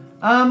says,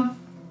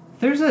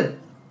 there's a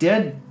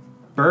dead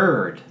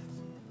bird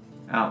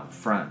out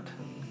front.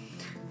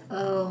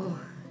 Oh,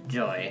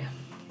 joy.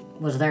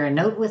 Was there a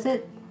note with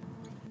it?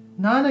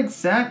 Not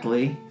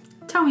exactly.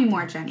 Tell me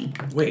more, Jenny.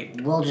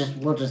 Wait. We'll just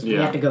we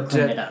Yeah. have to go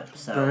clean Dead it up.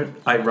 So bird.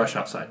 I rush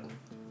outside.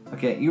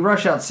 Okay, you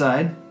rush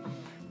outside.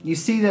 You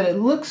see that it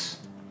looks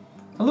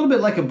A little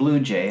bit like a blue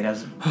jay. It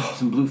has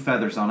some blue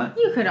feathers on it.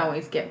 You could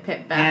always get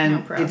Pip back, And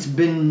no problem. it's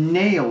been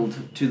nailed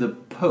to the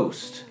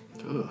post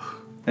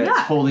that's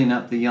Yeah. holding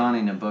up the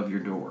yawning above your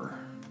door.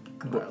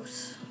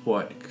 Gross.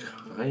 What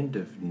kind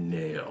of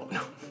nail?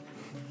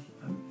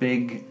 A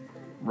big,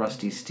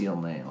 rusty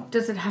steel nail.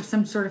 Does it have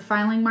some sort of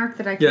filing mark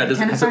that I can Yeah, does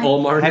it identify? has an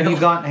Olmar Have nail?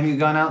 you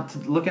gone out to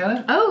look at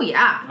it? Oh,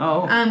 yeah.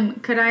 Oh.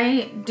 Could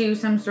I do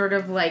some sort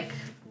of, like,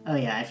 Oh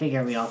yeah, I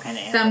figure we all kind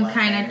of some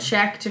kind of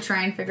check to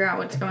try and figure out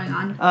what's going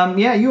on?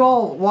 Yeah, you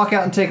all walk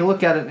out and take a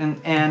look at it,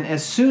 and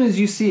as soon as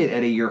you see it,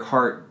 Eddie, your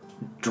heart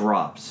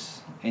drops,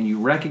 and you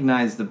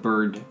recognize the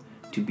bird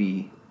to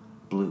be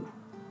Blue.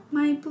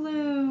 My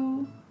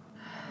Blue.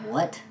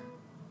 What?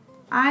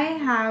 I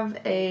have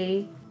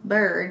a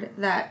bird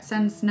that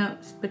sends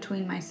notes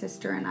between my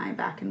sister and I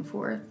back and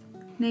forth,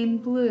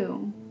 named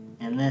Blue.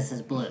 And this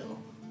is Blue.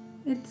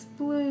 It's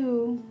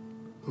Blue.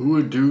 Who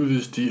would do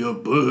this to your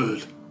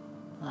bird?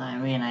 I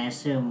mean, I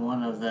assume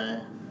one of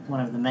the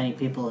many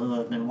people who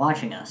have been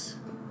watching us.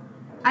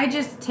 I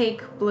just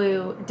take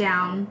Blue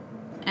down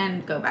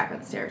and go back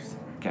upstairs.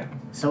 Okay.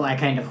 So I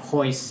kind of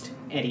hoist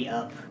Eddie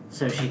up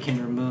so she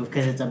can remove,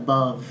 because it's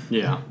above.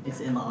 Yeah.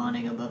 It's in the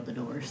awning above the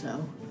door,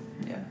 so.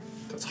 Yeah.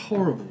 That's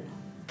horrible.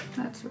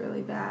 That's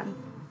really bad.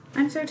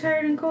 I'm so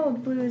tired and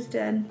cold. Blue is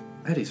dead.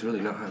 Eddie's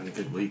really not having a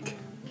good week.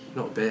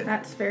 Not a bit.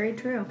 That's very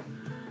true.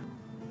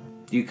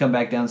 Do you come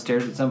back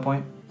downstairs at some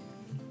point?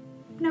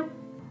 Nope.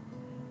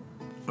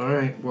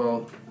 Alright,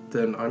 well,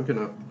 then I'm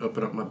gonna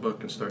open up my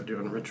book and start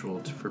doing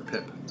rituals for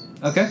Pip.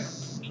 Okay.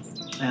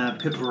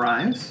 Pip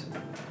arrives,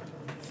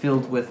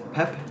 filled with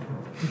pep.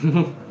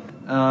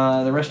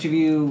 The rest of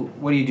you,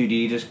 what do? Do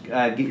you just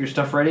get your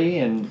stuff ready,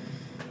 and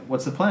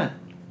what's the plan?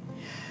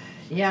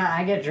 Yeah,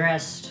 I get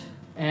dressed,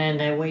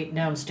 and I wait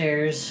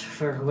downstairs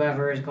for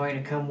whoever is going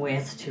to come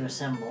with to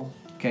assemble.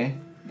 Okay.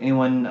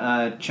 Anyone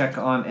check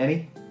on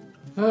Eddie?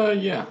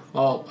 Yeah.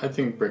 I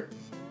think Brick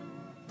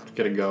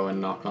gonna go and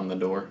knock on the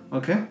door.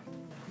 Okay.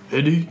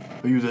 Eddie,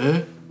 are you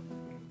there?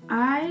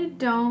 I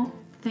don't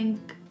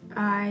think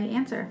I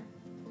answer.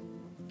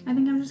 I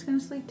think I'm just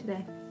gonna sleep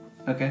today.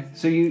 Okay.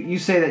 So you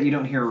say that you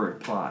don't hear a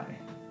reply.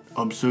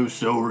 I'm so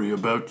sorry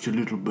about your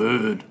little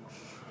bird.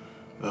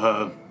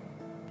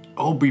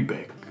 I'll be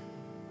back.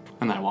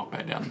 And then I walk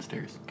back down the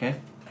stairs. Okay.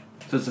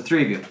 So it's the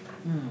three of you.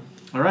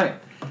 All right.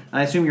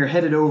 I assume you're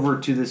headed over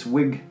to this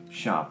wig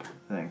shop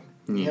thing.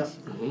 Yes.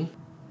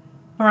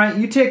 All right.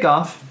 You take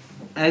off.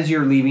 As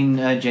you're leaving,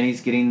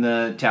 Jenny's getting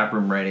the tap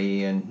room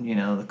ready, and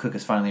the cook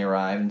has finally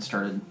arrived and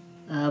started.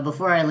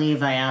 Before I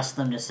leave, I ask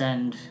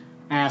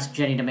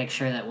Jenny to make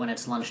sure that when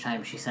it's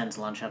lunchtime, she sends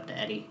lunch up to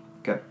Eddie.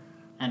 Okay.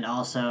 And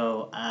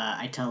also,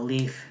 I tell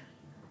Leaf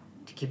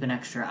to keep an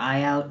extra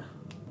eye out,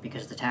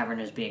 because the tavern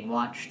is being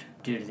watched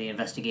due to the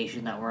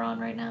investigation that we're on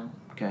right now.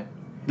 Okay.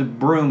 The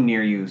broom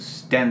near you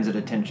stands at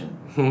attention.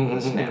 With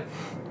a snap.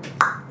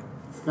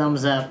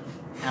 Thumbs up,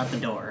 out the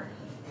door.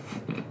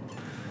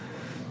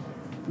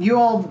 You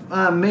all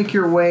make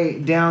your way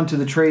down to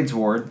the trades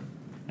ward,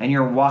 and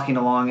you're walking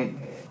along it.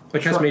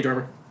 Wait, that's me,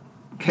 driver.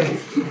 Okay.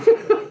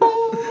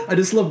 I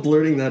just love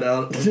blurting that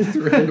out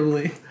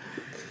randomly.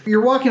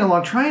 You're walking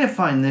along trying to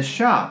find this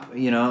shop.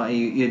 You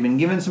had been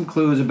given some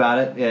clues about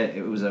it.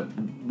 It was a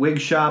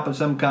wig shop of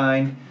some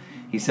kind.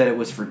 He said it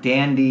was for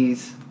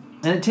dandies.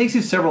 And it takes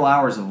you several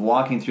hours of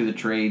walking through the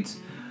trades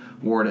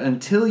ward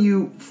until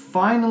you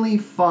finally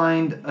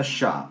find a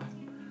shop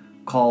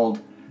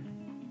called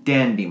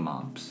Dandy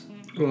Mops.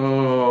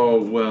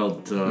 Oh, well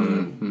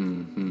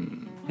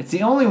done. It's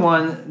the only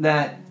one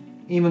that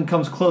even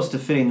comes close to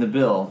fitting the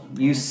bill.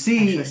 You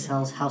see... Actually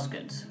sells house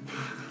goods.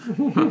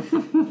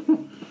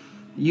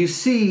 You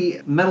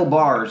see metal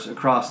bars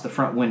across the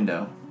front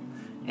window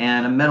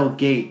and a metal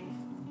gate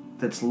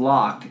that's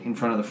locked in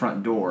front of the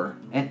front door.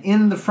 And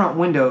in the front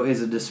window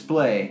is a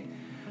display,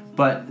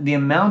 but the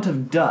amount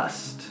of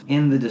dust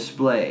in the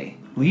display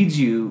leads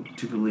you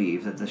to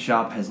believe that the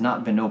shop has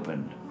not been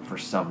open for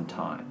some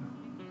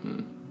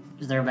time.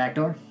 Is there a back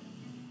door?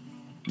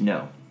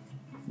 No.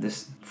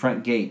 This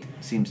front gate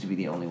seems to be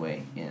the only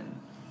way in.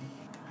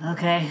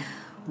 Okay,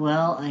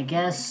 well, I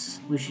guess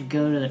we should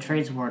go to the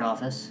trades ward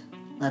office.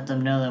 Let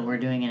them know that we're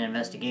doing an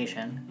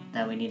investigation,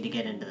 that we need to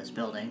get into this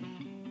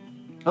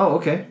building. Oh,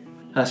 okay.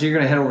 So you're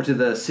going to head over to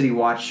the City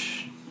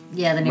Watch.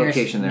 Yeah, the nearest,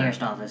 Location there.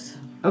 nearest office.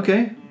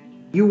 Okay.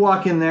 You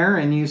walk in there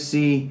and you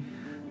see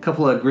a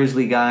couple of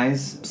grizzly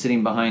guys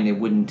sitting behind a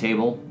wooden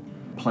table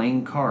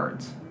playing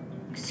cards.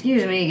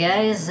 Excuse me,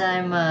 guys.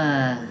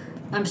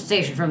 I'm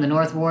stationed from the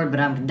North Ward,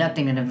 but I'm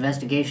conducting an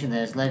investigation that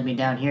has led me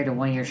down here to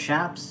one of your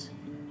shops.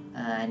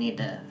 I need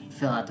to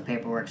fill out the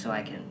paperwork so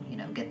I can,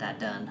 get that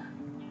done.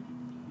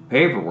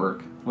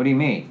 Paperwork? What do you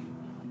mean?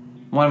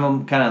 One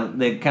of them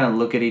they kind of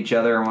look at each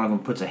other, and one of them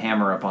puts a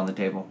hammer up on the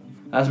table.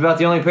 That's about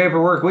the only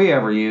paperwork we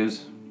ever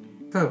use.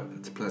 Oh,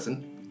 that's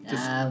pleasant.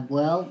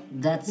 Well,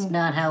 that's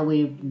not how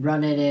we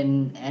run it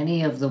in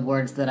any of the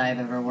wards that I've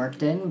ever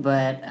worked in,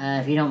 but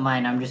if you don't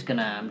mind, I'm just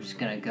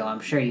gonna go. I'm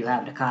sure you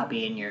have a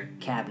copy in your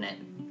cabinet.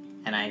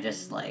 And I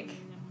just,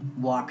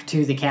 walk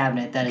to the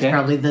cabinet that is Okay.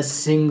 probably the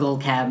single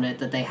cabinet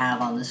that they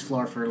have on this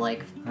floor for,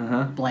 like,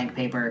 Uh-huh. blank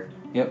paper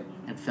Yep.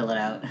 and fill it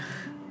out.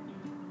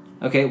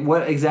 Okay,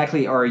 what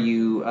exactly are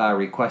you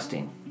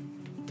requesting?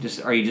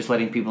 Are you just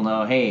letting people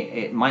know, hey,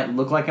 it might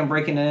look like I'm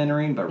breaking and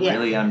entering, but Yeah.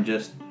 really I'm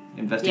just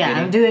investigating?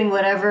 Yeah, I'm doing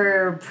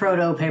whatever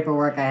proto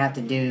paperwork I have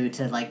to do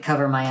to, like,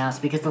 cover my ass,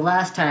 because the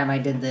last time I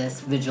did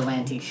this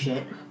vigilante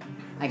shit,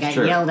 I got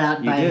Sure. yelled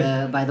at You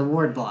did. by the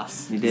ward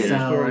boss. You did. So,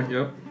 Alright,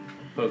 yep.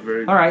 That was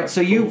very. All right, so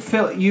you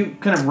cool. you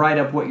kind of write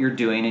up what you're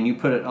doing, and you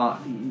put it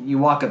on. You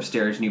walk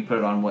upstairs and you put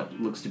it on what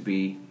looks to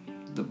be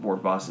the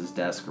board boss's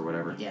desk or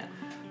whatever. yeah.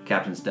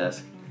 Captain's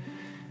desk.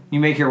 You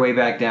make your way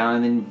back down,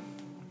 and then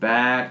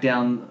back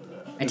down.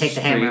 I take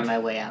the hammer on my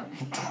way out.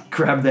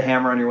 Grab the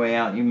hammer on your way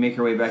out. And you make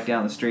your way back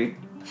down the street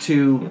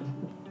to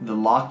the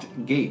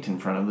locked gate in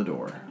front of the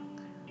door,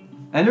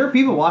 and there are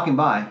people walking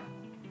by.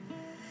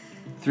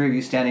 3 of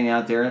you standing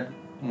out there,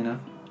 you know.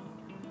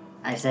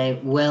 I say,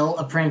 well,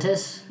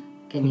 apprentice,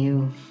 can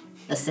you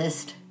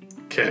assist?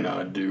 Can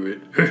I do it?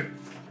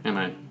 And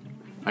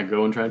I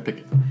go and try and pick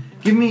it.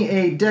 Give me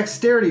a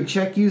dexterity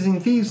check using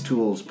thieves'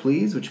 tools,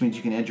 please, which means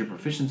you can add your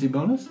proficiency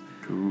bonus.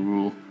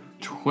 Cool.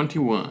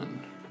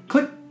 21.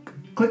 Click,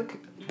 click,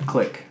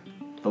 click.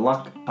 The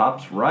lock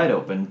pops right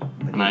open.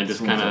 The And I gate just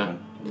swings kind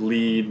of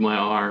lead my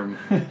arm.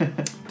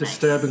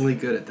 Disturbingly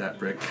good at that,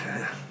 Brick.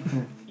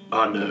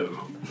 I know.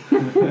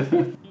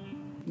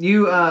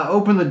 You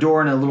open the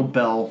door and a little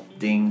bell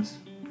dings.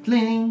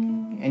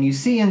 Ding! And you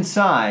see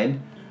inside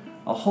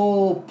a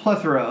whole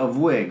plethora of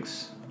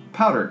wigs.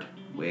 Powdered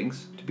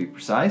wigs, to be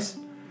precise.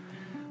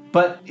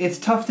 But it's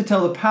tough to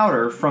tell the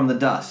powder from the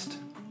dust.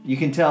 You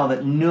can tell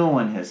that no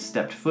one has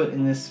stepped foot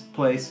in this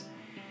place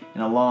in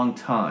a long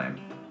time.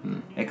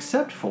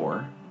 Except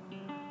for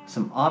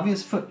some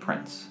obvious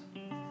footprints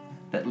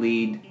that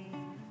lead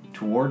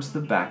towards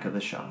the back of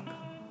the shop.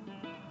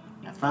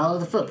 Now follow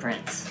the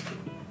footprints.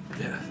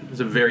 Yeah, it's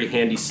a very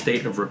handy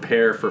state of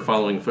repair for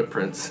following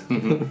footprints.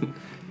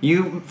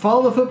 You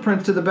follow the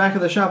footprints to the back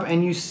of the shop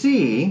and you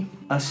see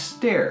a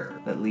stair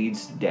that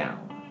leads down.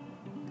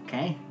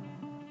 Okay.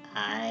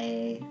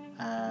 I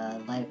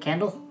light a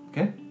candle,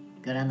 Okay?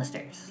 go down the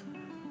stairs.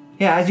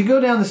 Yeah, as you go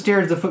down the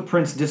stairs, the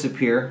footprints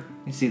disappear.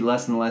 You see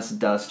less and less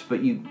dust,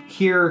 but you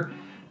hear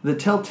the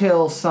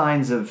telltale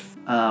signs of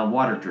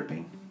water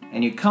dripping.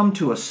 And you come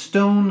to a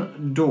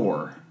stone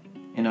door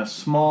in a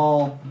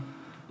small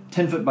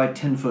 10-foot by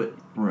 10-foot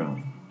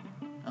room.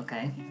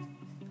 Okay.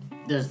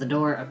 Does the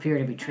door appear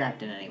to be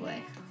trapped in any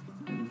way?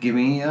 Give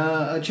me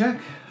a check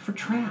for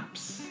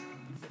traps.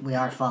 We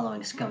are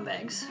following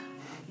scumbags.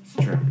 It's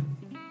true.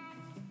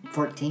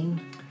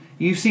 14?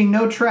 You see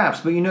no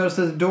traps, but you notice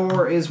that the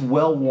door is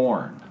well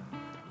worn.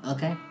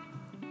 Okay.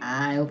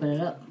 I open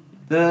it up.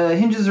 The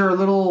hinges are a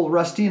little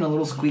rusty and a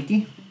little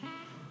squeaky,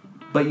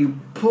 but you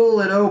pull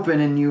it open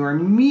and you are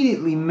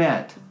immediately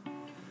met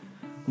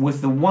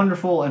with the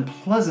wonderful and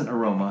pleasant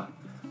aroma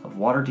of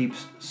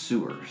Waterdeep's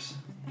sewers.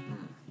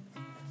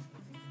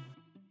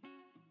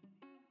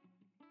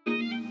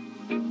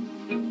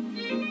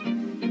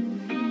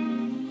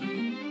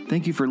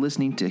 Thank you for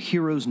listening to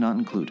Heroes Not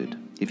Included.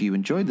 If you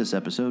enjoyed this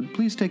episode,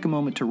 please take a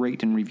moment to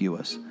rate and review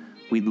us.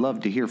 We'd love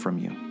to hear from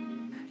you.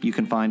 You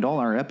can find all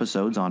our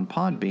episodes on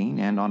Podbean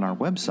and on our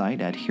website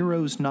at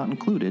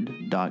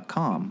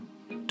heroesnotincluded.com.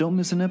 Don't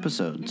miss an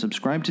episode.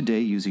 Subscribe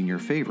today using your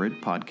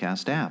favorite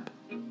podcast app.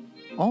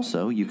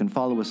 Also, you can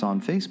follow us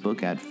on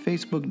Facebook at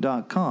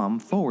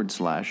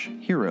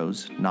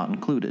facebook.com/Heroes Not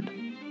Included.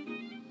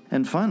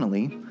 And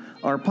finally,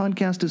 our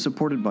podcast is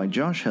supported by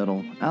Josh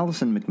Heddle,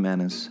 Allison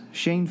McManus,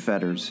 Shane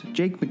Fetters,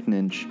 Jake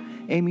McNinch,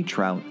 Amy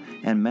Trout,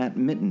 and Matt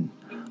Mitten,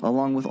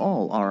 along with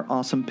all our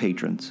awesome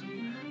patrons.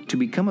 To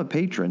become a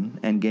patron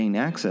and gain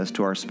access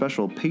to our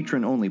special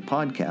patron-only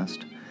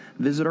podcast,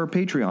 visit our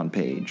Patreon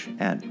page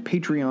at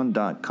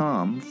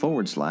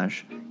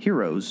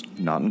patreon.com/Heroes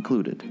Not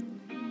Included.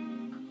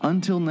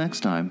 Until next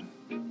time,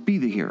 be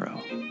the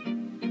hero.